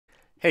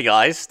Hey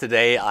guys,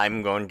 today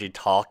I'm going to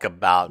talk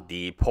about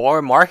the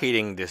poor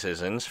marketing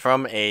decisions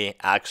from a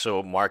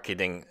actual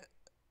marketing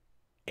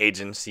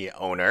agency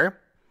owner.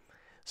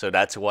 So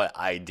that's what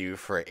I do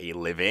for a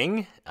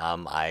living.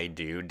 I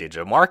do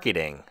digital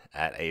marketing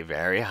at a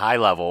very high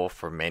level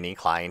for many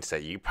clients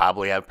that you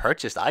probably have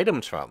purchased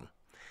items from.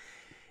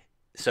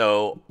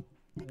 So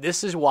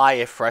this is why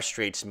it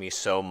frustrates me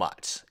so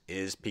much,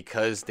 is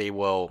because they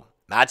will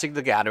Magic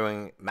the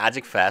Gathering,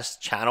 Magic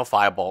Fest, Channel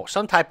Fireball,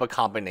 some type of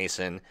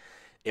combination,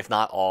 if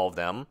not all of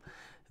them,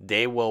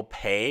 they will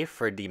pay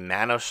for the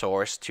mana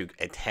source to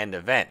attend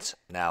events.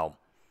 Now,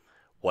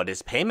 what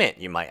is payment,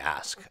 you might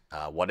ask?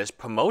 What is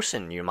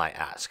promotion, you might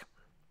ask?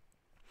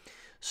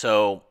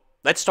 So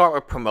let's start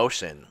with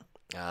promotion.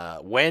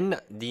 When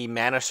the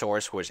mana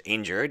source was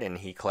injured and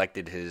he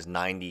collected his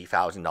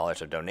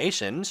 $90,000 of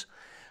donations,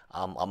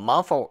 a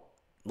month or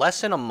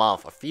less than a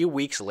month, a few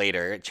weeks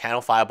later,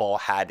 Channel Fireball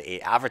had a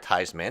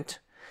advertisement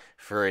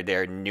for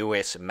their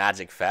newest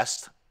Magic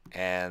Fest,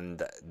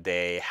 and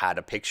they had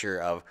a picture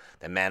of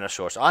the mana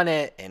source on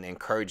it and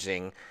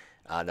encouraging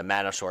the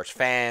mana source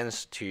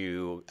fans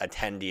to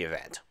attend the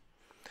event.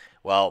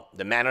 Well,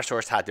 the mana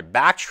source had to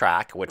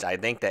backtrack, which I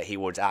think that he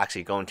was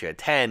actually going to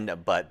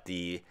attend, but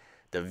the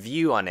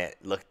view on it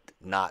looked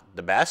not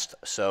the best.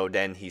 So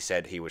then he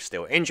said he was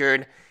still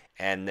injured,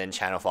 and then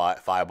Channel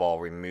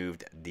Fireball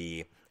removed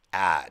the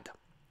ad.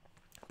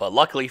 But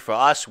luckily for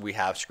us, we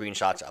have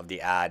screenshots of the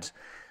ads,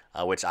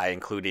 which I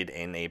included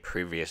in a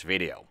previous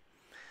video.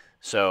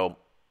 So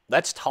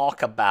let's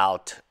talk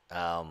about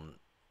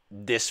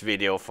this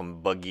video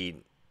from Boogie,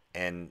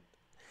 and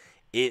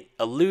it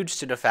alludes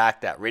to the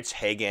fact that Rich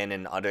Hagan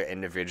and other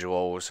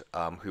individuals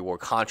who were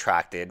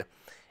contracted,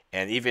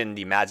 and even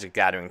the Magic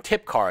Gathering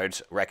tip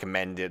cards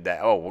recommended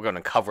that, oh, we're going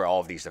to cover all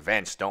of these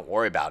events, don't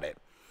worry about it.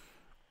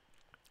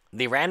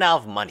 They ran out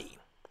of money.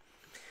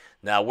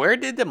 Now, where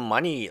did the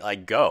money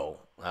go?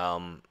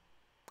 And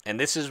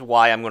this is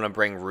why I'm going to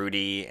bring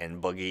Rudy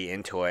and Boogie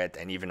into it,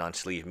 and even on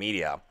Sleeve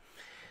Media.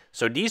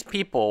 So these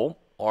people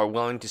are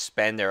willing to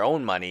spend their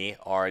own money,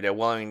 or they're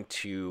willing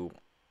to,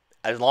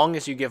 as long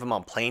as you give them a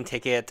plane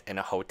ticket and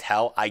a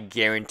hotel, I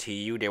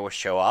guarantee you they will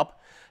show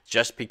up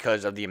just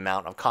because of the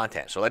amount of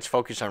content. So let's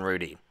focus on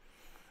Rudy.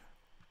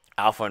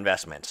 Alpha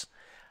Investments.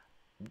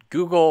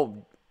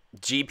 Google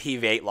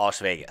GP8 Las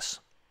Vegas,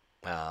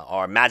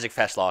 or Magic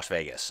Fest Las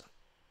Vegas.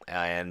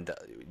 And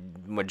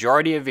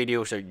majority of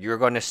videos that you're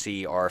going to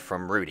see are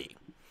from Rudy.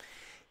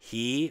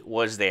 He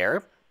was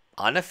there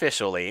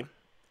unofficially,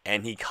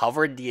 and he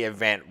covered the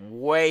event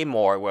way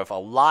more with a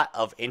lot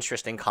of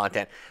interesting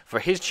content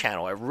for his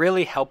channel. It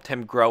really helped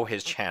him grow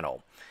his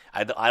channel.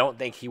 I don't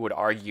think he would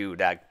argue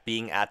that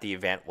being at the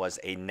event was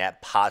a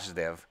net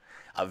positive,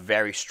 a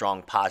very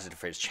strong positive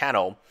for his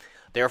channel.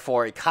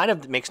 Therefore, it kind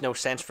of makes no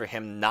sense for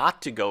him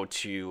not to go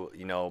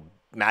to,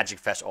 Magic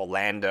Fest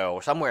Orlando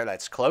or somewhere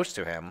that's close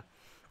to him.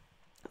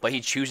 But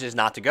he chooses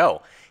not to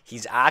go.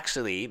 He's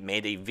actually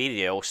made a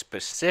video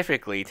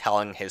specifically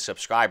telling his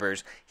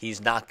subscribers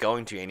he's not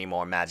going to any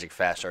more Magic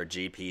Fest or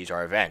GPs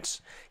or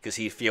events because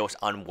he feels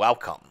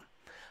unwelcome.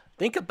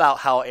 Think about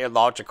how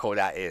illogical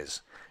that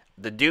is.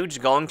 The dude's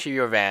going to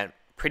your event,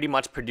 pretty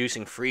much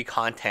producing free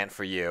content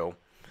for you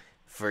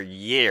for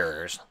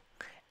years,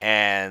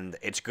 and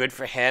it's good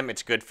for him,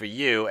 it's good for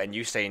you, and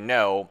you say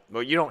no.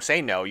 Well, you don't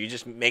say no, you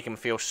just make him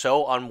feel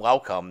so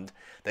unwelcomed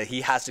that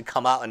he has to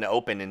come out in the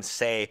open and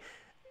say,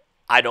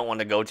 I don't want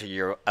to go to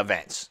your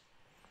events.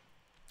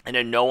 And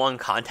then no one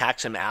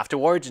contacts him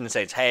afterwards and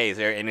says, hey, is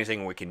there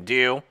anything we can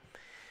do?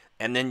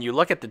 And then you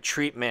look at the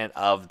treatment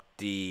of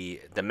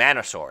the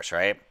mana source,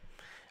 right?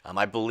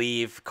 I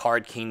believe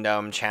Card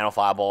Kingdom, Channel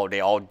Fireball, they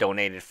all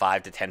donated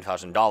 $5,000 to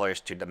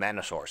 $10,000 to the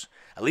mana source.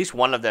 At least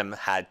one of them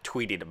had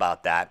tweeted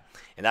about that,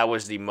 and that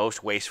was the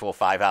most wasteful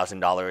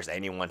 $5,000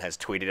 anyone has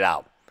tweeted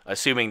out,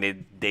 assuming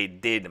they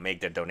did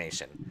make their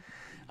donation.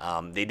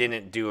 They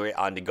didn't do it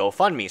on the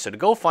GoFundMe. So the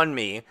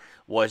GoFundMe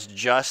was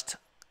just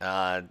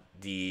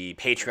the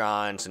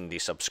Patreons and the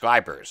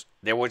subscribers.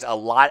 There was a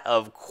lot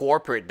of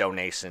corporate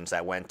donations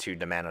that went to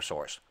the mana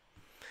source.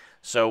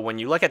 So when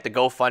you look at the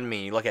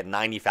GoFundMe, you look at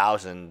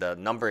 90,000, the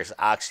number is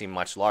actually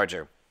much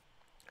larger.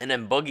 And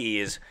then Boogie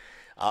is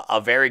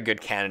a very good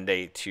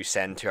candidate to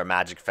send to a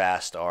Magic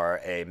Fest or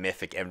a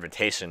Mythic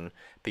Invitation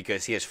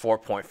because he has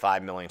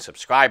 4.5 million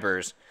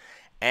subscribers,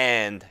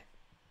 and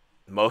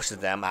most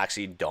of them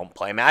actually don't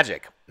play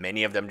Magic.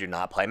 Many of them do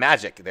not play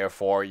Magic.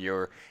 Therefore,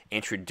 you're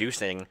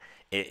introducing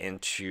it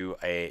into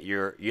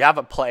you have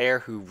a player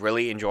who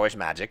really enjoys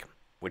Magic,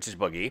 which is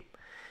Boogie.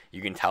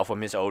 You can tell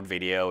from his old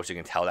videos. You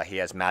can tell that he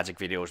has Magic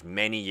videos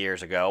many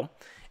years ago.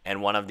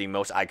 And one of the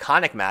most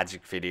iconic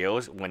Magic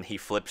videos, when he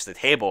flips the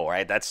table,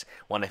 right? That's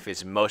one of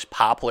his most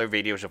popular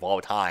videos of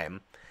all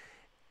time,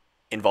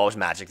 involves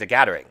Magic the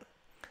Gathering.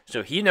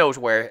 So he knows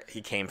where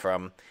he came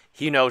from.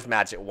 He knows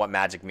Magic, what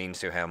Magic means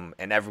to him,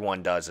 and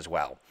everyone does as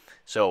well.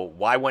 So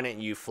why wouldn't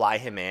you fly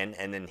him in,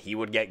 and then he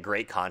would get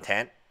great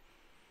content?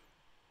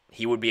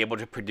 He would be able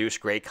to produce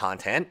great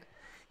content.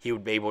 He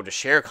would be able to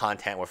share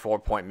content with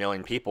 4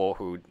 million people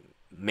who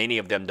many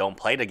of them don't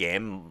play the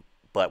game.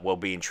 but will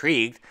be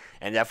intrigued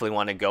and definitely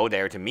want to go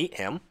there to meet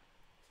him.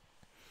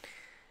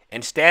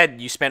 Instead,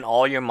 you spend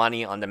all your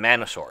money on the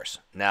mana source.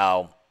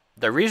 Now,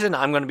 the reason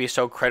I'm going to be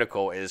so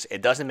critical is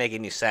it doesn't make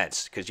any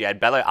sense because you had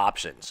better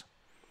options.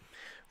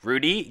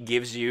 Rudy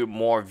gives you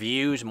more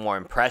views, more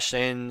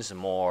impressions,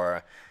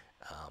 more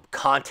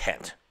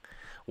content.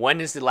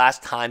 When is the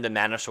last time the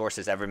mana source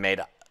has ever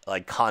made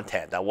like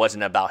content that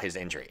wasn't about his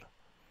injury?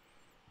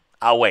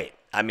 I'll wait.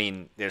 I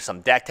mean, there's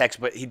some deck text,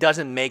 but he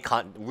doesn't make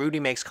Rudy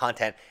makes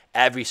content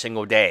every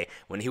single day.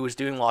 When he was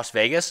doing Las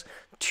Vegas,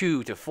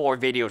 2 to 4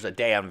 videos a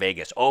day on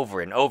Vegas,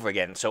 over and over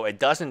again. So it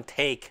doesn't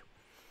take,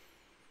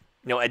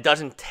 it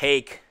doesn't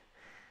take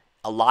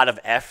a lot of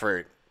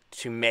effort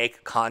to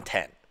make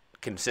content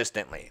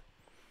consistently.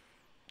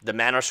 The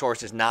mana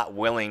source is not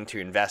willing to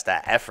invest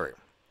that effort.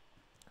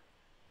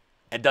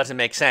 It doesn't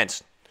make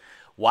sense.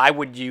 Why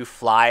would you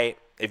fly,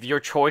 if your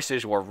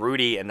choices were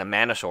Rudy and the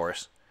mana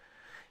source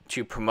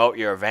to promote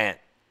your event,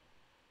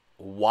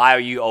 why are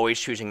you always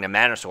choosing the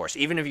mana source?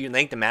 Even if you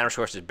think the mana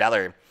source is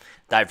better,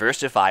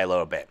 diversify a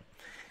little bit.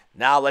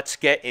 Now let's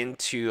get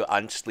into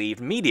Unsleeved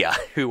Media,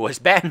 who was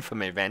banned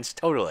from events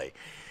totally.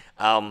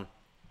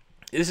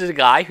 This is a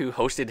guy who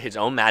hosted his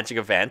own Magic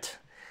event,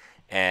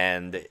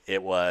 and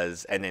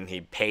then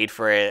he paid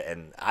for it,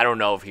 and I don't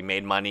know if he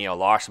made money or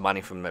lost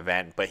money from the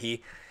event, but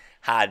he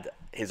had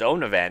his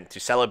own event to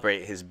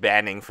celebrate his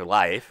banning for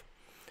life.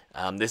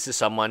 This is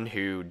someone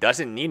who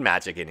doesn't need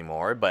Magic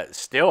anymore, but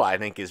still I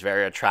think is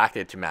very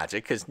attracted to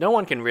Magic because no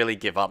one can really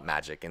give up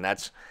Magic, and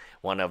that's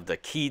one of the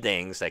key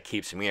things that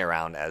keeps me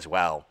around as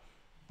well.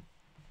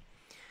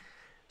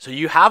 So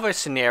you have a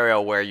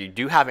scenario where you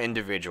do have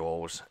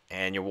individuals,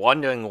 and you're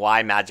wondering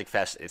why Magic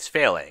Fest is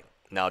failing.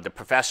 Now, the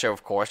professor,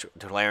 of course, at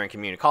Tulare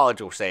Community College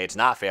will say it's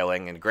not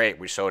failing, and great,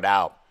 we sold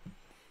out.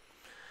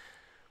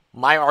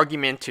 My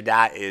argument to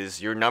that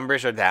is your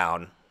numbers are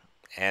down,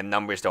 and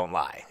numbers don't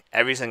lie.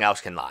 Everything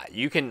else can lie.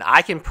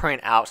 I can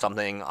print out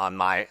something on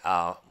my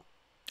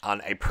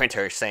on a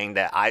printer saying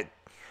that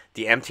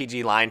the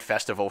MTG Line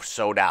Festival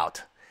sold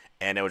out,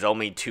 and it was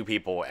only 2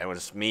 people, and it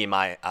was me and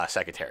my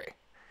secretary.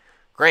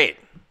 Great.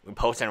 We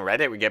post on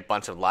Reddit, we get a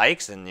bunch of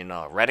likes, and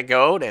Reddit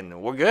gold,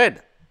 and we're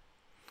good.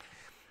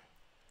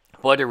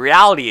 But the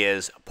reality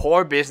is,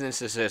 poor business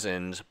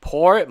decisions,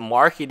 poor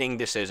marketing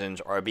decisions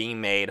are being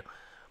made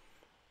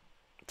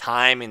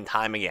time and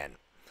time again.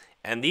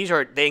 And these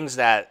are things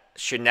that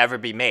should never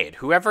be made.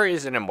 Whoever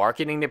is in a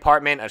marketing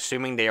department,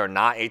 assuming they are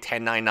not a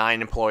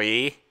 1099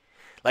 employee,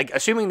 like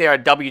assuming they're a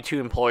W-2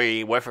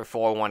 employee with a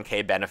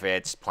 401k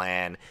benefits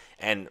plan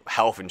and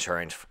health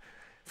insurance,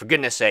 for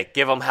goodness sake,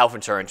 give them health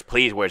insurance,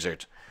 please,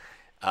 Wizards.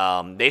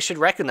 They should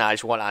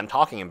recognize what I'm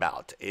talking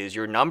about, is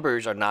your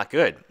numbers are not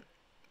good.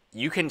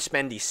 You can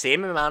spend the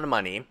same amount of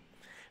money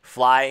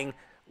flying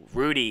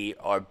Rudy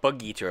or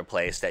Boogie to a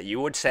place that you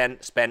would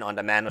spend on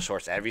the mana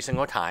source every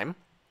single time.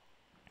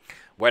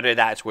 Whether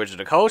that's Wizard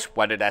of the Coast,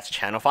 whether that's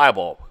Channel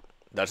Fireball,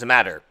 doesn't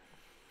matter.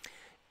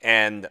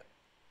 And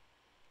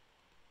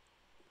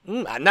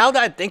now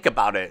that I think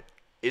about it,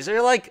 is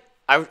there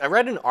I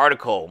read an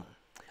article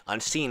on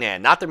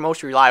CNN, not the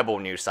most reliable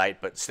news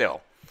site, but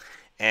still.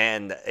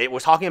 And it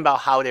was talking about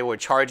how they were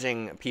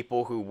charging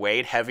people who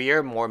weighed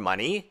heavier more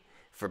money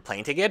for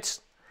plane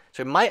tickets.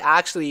 So it might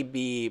actually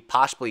be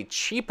possibly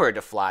cheaper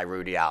to fly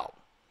Rudy out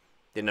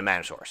than the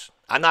mana source.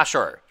 I'm not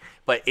sure.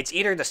 But it's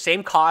either the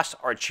same cost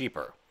or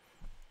cheaper.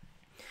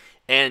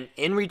 And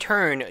in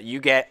return, you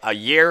get a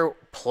year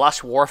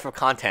plus worth of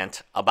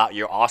content about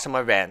your awesome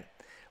event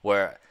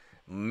where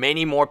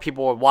many more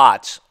people will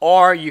watch,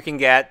 or you can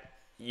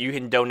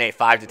donate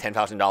 $5,000 to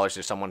 $10,000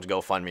 to someone's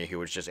GoFundMe who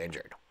was just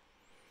injured.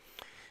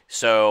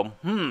 So,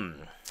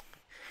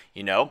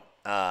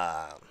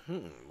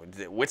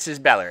 which is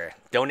better?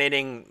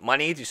 Donating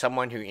money to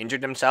someone who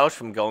injured themselves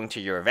from going to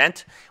your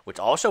event, which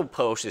also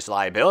poses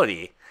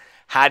liability.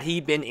 Had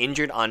he been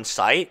injured on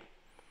site,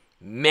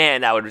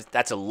 man,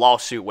 that's a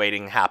lawsuit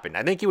waiting to happen.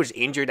 I think he was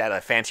injured at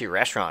a fancy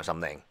restaurant or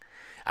something.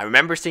 I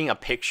remember seeing a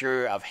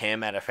picture of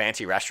him at a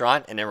fancy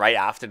restaurant, and then right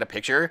after the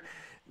picture,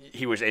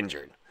 he was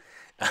injured.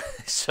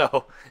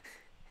 So,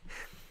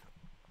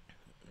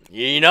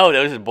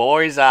 those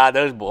boys at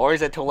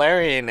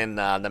Tulare and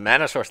the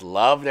Mana Source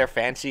love their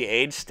fancy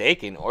aged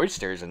steak and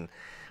oysters and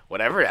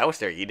whatever else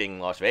they're eating in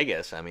Las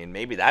Vegas. I mean,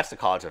 maybe that's the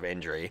cause of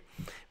injury.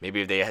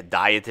 Maybe if they had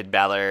dieted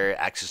better,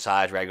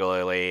 exercised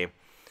regularly.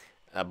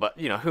 But,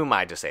 who am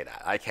I to say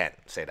that? I can't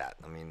say that.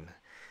 I mean,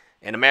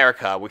 in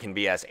America, we can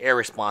be as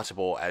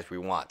irresponsible as we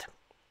want.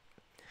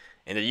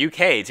 In the UK,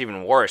 it's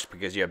even worse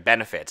because you have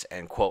benefits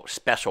and, quote,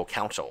 special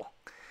counsel.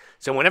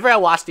 So whenever I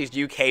watch these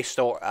UK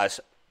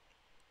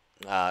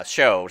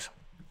shows,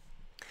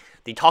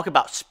 they talk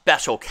about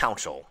special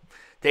counsel.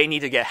 They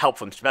need to get help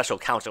from special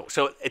counsel.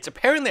 So it's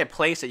apparently a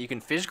place that you can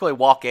physically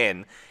walk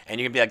in and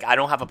you can be like, I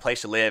don't have a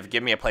place to live.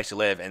 Give me a place to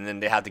live. And then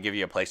they have to give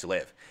you a place to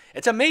live.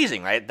 It's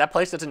amazing, right? That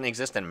place doesn't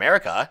exist in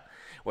America.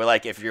 Where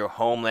if you're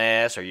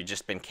homeless or you've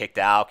just been kicked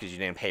out because you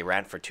didn't pay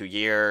rent for 2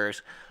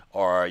 years,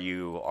 or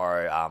you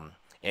are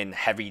in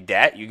heavy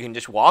debt, you can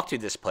just walk to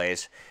this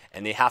place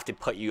and they have to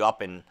put you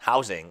up in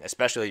housing,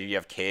 especially if you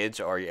have kids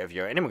or if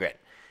you're an immigrant.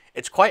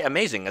 It's quite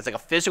amazing. It's like a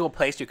physical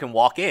place you can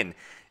walk in,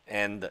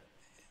 and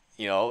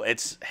you know,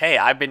 it's, hey,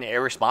 I've been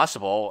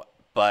irresponsible,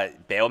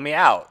 but bail me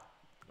out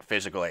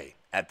physically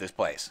at this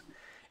place.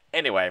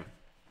 Anyway,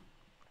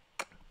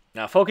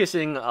 now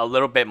focusing a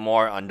little bit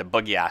more on the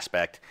Boogie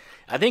aspect,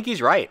 I think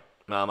he's right.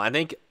 I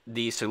think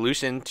the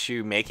solution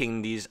to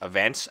making these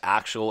events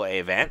actual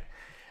event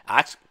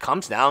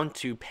comes down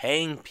to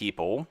paying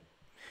people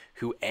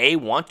who A,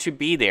 want to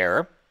be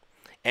there,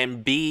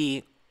 and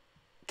B,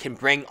 can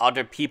bring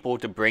other people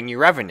to bring you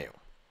revenue.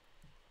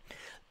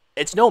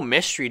 It's no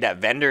mystery that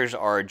vendors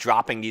are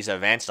dropping these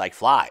events like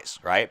flies,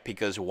 right?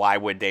 Because why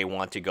would they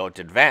want to go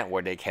to an event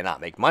where they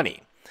cannot make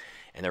money?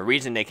 And the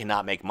reason they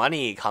cannot make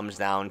money comes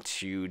down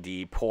to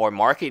the poor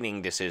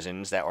marketing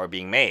decisions that are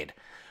being made.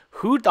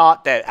 Who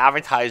thought that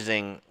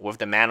advertising with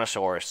the mana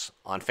source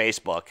on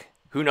Facebook,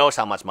 who knows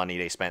how much money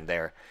they spent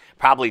there?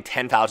 Probably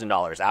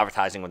 $10,000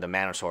 advertising with the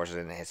mana source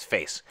in his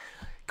face.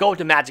 Go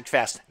to Magic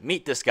Fest,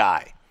 meet this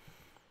guy.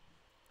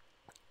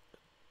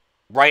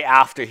 Right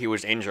after he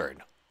was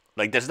injured.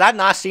 Like, does that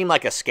not seem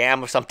like a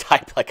scam of some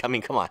type? Like, I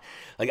mean, come on.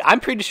 Like, I'm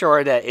pretty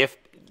sure that if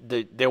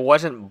there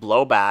wasn't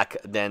blowback,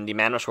 then the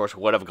mana source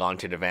would have gone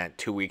to the event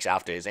 2 weeks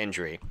after his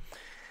injury.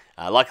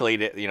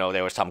 Luckily, you know,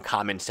 there was some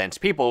common sense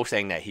people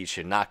saying that he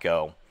should not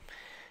go.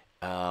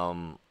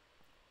 So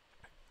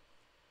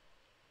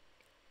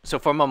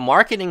from a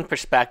marketing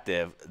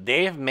perspective,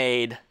 they've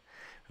made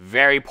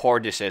very poor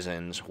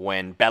decisions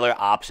when better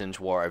options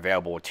were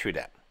available to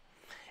them.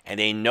 And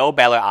they know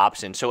better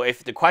options. So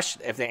if the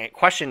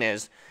question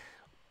is,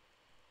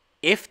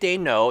 if they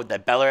know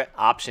that better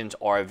options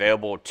are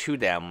available to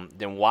them,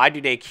 then why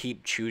do they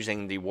keep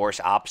choosing the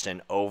worst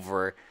option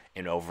over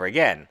and over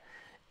again?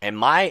 And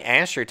my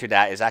answer to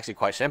that is actually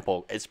quite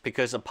simple. It's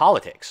because of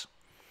politics.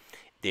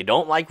 They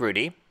don't like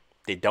Rudy.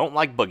 They don't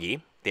like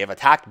Boogie. They have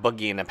attacked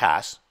Boogie in the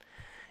past.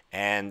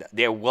 And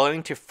they're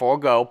willing to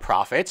forego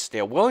profits.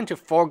 They're willing to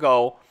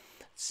forego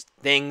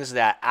things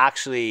that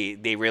actually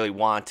they really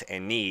want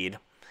and need,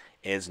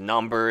 is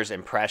numbers,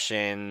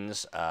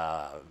 impressions,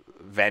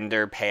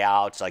 vendor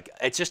payouts. Like,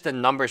 it's just the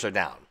numbers are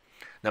down.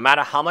 No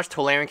matter how much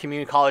Tolarian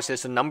Community College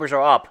says the numbers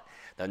are up,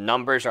 the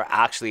numbers are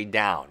actually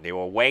down. They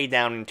were way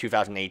down in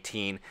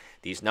 2018.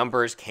 These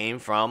numbers came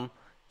from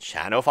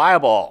Channel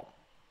Fireball.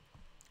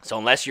 So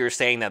unless you're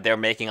saying that they're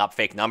making up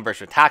fake numbers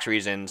for tax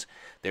reasons,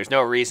 there's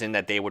no reason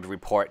that they would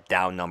report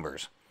down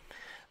numbers.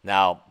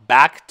 Now,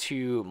 back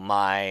to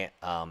my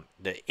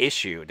the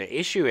issue. The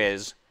issue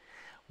is,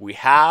 we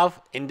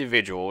have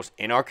individuals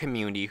in our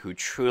community who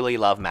truly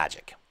love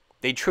Magic.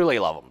 They truly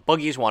love them.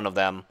 Boogie's one of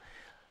them.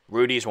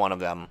 Rudy's one of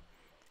them.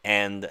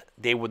 And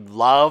they would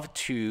love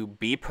to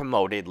be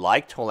promoted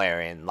like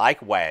Tolarian,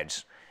 like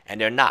Wedge,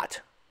 and they're not.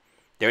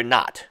 They're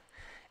not.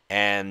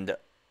 And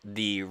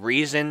the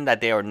reason that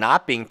they are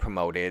not being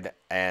promoted,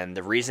 and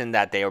the reason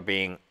that they are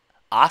being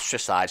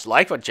ostracized,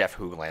 like with Jeff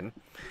Hooglin.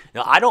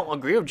 Now, I don't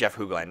agree with Jeff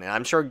Hooglin, and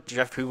I'm sure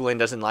Jeff Hooglin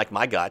doesn't like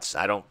my guts.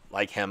 I don't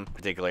like him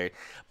particularly.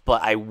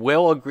 But I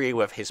will agree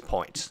with his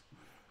points.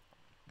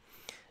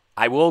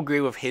 I will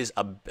agree with his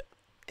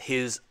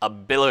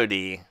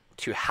ability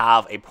to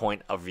have a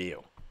point of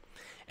view.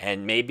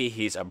 And maybe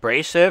he's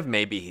abrasive,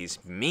 maybe he's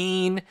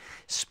mean,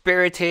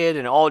 spirited,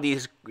 and all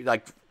these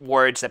like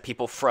words that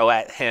people throw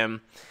at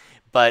him.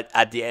 But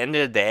at the end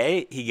of the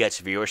day, he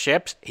gets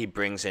viewerships, he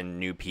brings in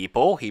new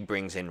people, he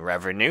brings in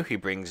revenue,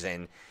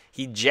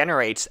 he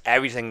generates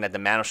everything that the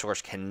mana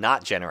source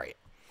cannot generate.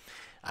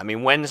 I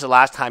mean, when's the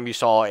last time you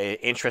saw an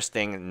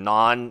interesting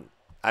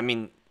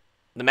the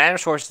mana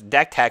source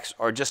deck text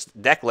or just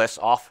deck lists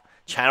off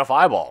Channel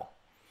Fireball?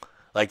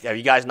 Like, have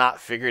you guys not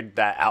figured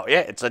that out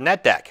yet? It's a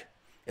net deck.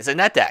 It's a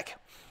net deck.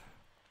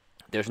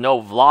 There's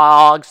no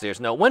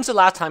vlogs. When's the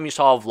last time you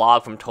saw a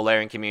vlog from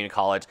Tolarian Community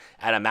College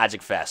at a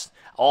Magic Fest?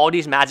 All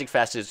these Magic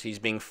Fests,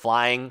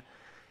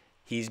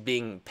 he's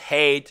being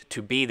paid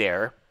to be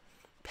there.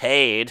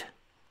 Paid.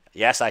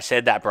 Yes, I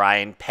said that,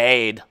 Brian.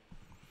 Paid.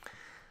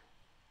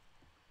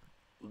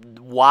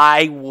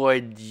 Why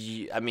would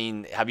you,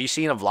 have you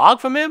seen a vlog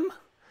from him?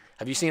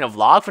 Have you seen a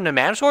vlog from the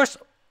mana source?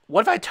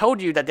 What if I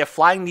told you that they're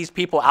flying these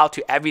people out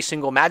to every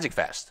single Magic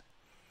Fest?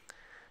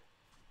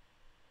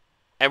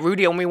 And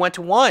Rudy only went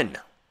to one.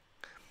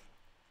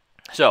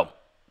 So,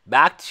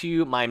 back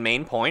to my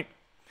main point.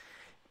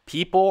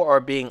 People are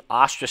being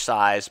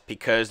ostracized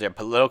because their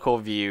political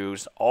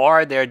views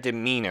or their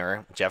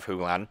demeanor, Jeff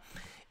Hooglin,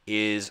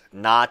 is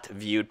not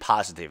viewed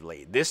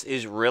positively. This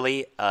is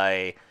really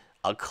a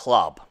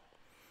club,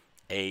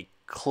 a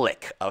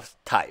clique of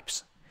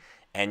types.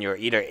 And you're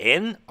either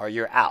in or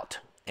you're out.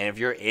 And if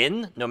you're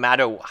in, no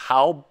matter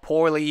how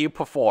poorly you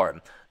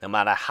perform, no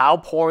matter how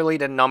poorly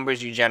the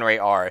numbers you generate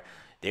are,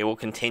 they will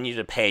continue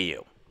to pay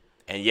you.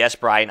 And yes,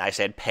 Brian, I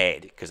said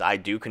paid, because I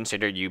do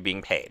consider you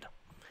being paid.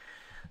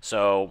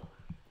 So,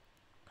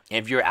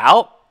 if you're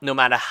out, no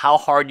matter how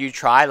hard you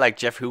try, like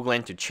Jeff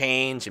Hooglin, to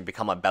change and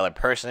become a better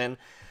person,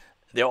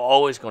 they're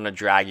always going to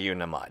drag you in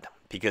the mud,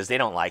 because they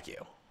don't like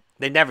you.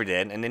 They never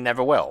did, and they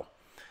never will.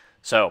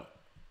 So,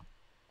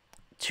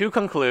 to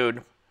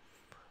conclude,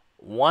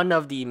 one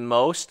of the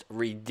most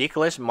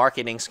ridiculous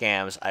marketing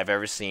scams I've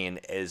ever seen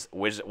is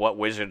what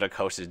Wizard of the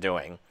Coast is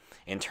doing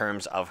in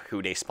terms of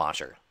who they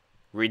sponsor.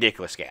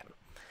 Ridiculous scam.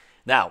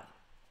 Now,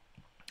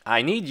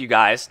 I need you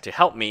guys to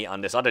help me on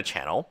this other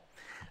channel.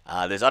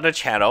 This other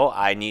channel,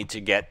 I need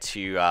to get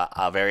to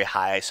a very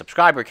high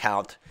subscriber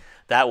count.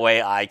 That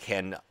way I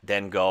can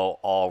then go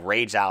all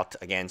rage out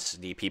against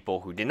the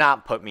people who did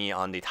not put me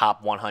on the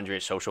top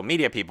 100 social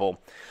media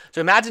people. So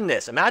imagine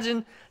this.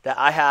 Imagine that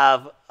I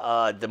have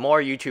the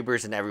more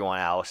YouTubers than everyone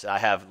else. I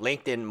have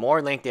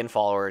more LinkedIn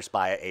followers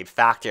by a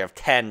factor of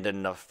 10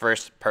 than the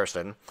first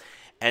person.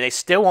 And they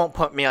still won't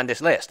put me on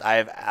this list.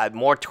 I have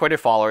more Twitter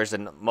followers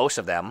than most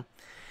of them.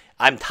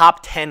 I'm top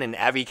 10 in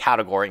every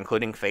category,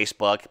 including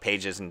Facebook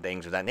pages and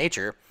things of that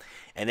nature.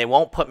 And they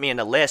won't put me in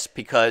the list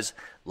because,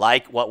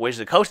 like what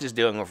Wizard of the Coast is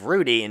doing with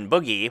Rudy and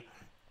Boogie,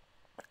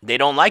 they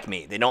don't like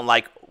me. They don't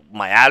like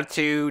my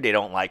attitude. They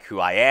don't like who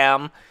I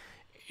am.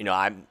 You know,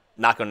 I'm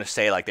not going to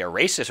say like they're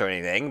racist or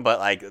anything, but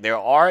like there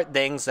are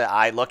things that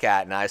I look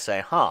at and I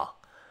say, huh,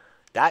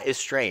 that is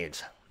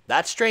strange.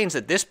 That's strange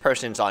that this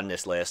person's on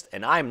this list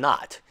and I'm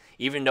not,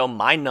 even though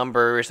my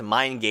numbers,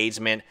 my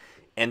engagement,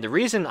 and the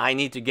reason I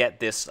need to get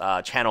this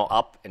channel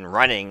up and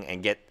running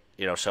and get,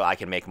 you know, so I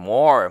can make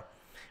more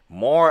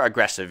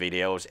aggressive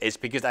videos is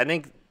because I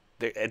think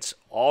it's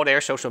all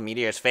their social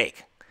media is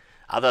fake.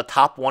 Out of the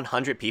top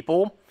 100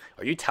 people,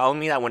 are you telling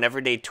me that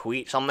whenever they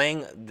tweet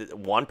something,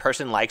 one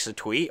person likes the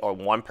tweet or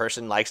one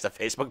person likes the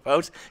Facebook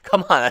post?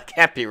 Come on, that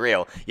can't be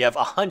real. You have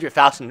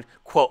 100,000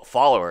 quote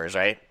followers,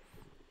 right?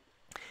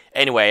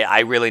 Anyway, I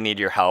really need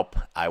your help.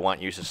 I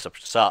want you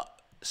to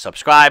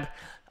subscribe.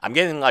 I'm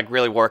getting like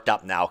really worked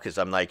up now because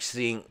I'm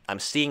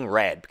seeing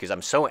red because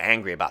I'm so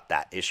angry about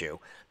that issue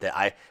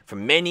that for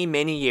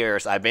many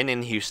years I've been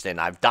in Houston.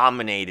 I've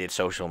dominated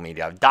social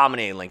media. I've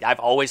dominated LinkedIn.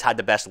 I've always had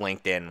the best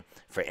LinkedIn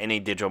for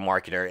any digital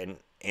marketer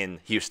in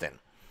Houston.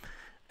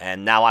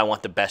 And now I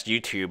want the best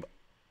YouTube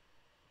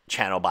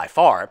channel by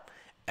far.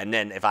 And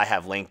then if I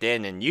have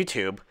LinkedIn and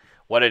YouTube,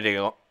 what are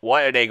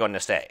they going to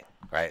say?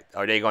 Right?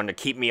 Are they going to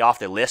keep me off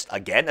the list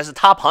again as a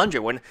top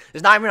 100 when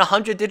there's not even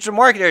 100 digital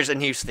marketers in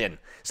Houston?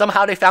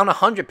 Somehow they found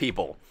 100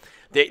 people.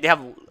 They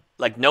have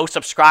like no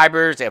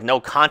subscribers. They have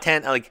no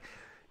content. Like,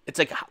 it's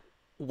like,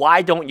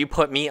 why don't you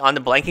put me on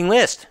the blanking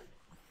list?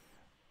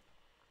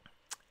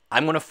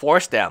 I'm going to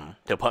force them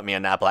to put me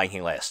on that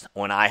blanking list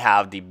when I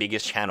have the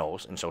biggest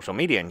channels in social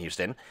media in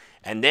Houston.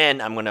 And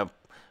then I'm going to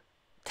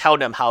tell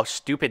them how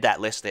stupid that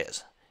list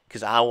is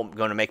because I'm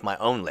going to make my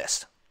own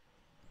list.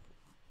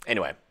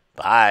 Anyway,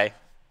 bye.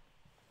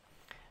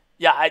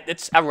 Yeah,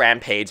 it's a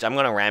rampage. I'm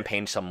going to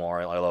rampage some more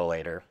a little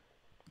later.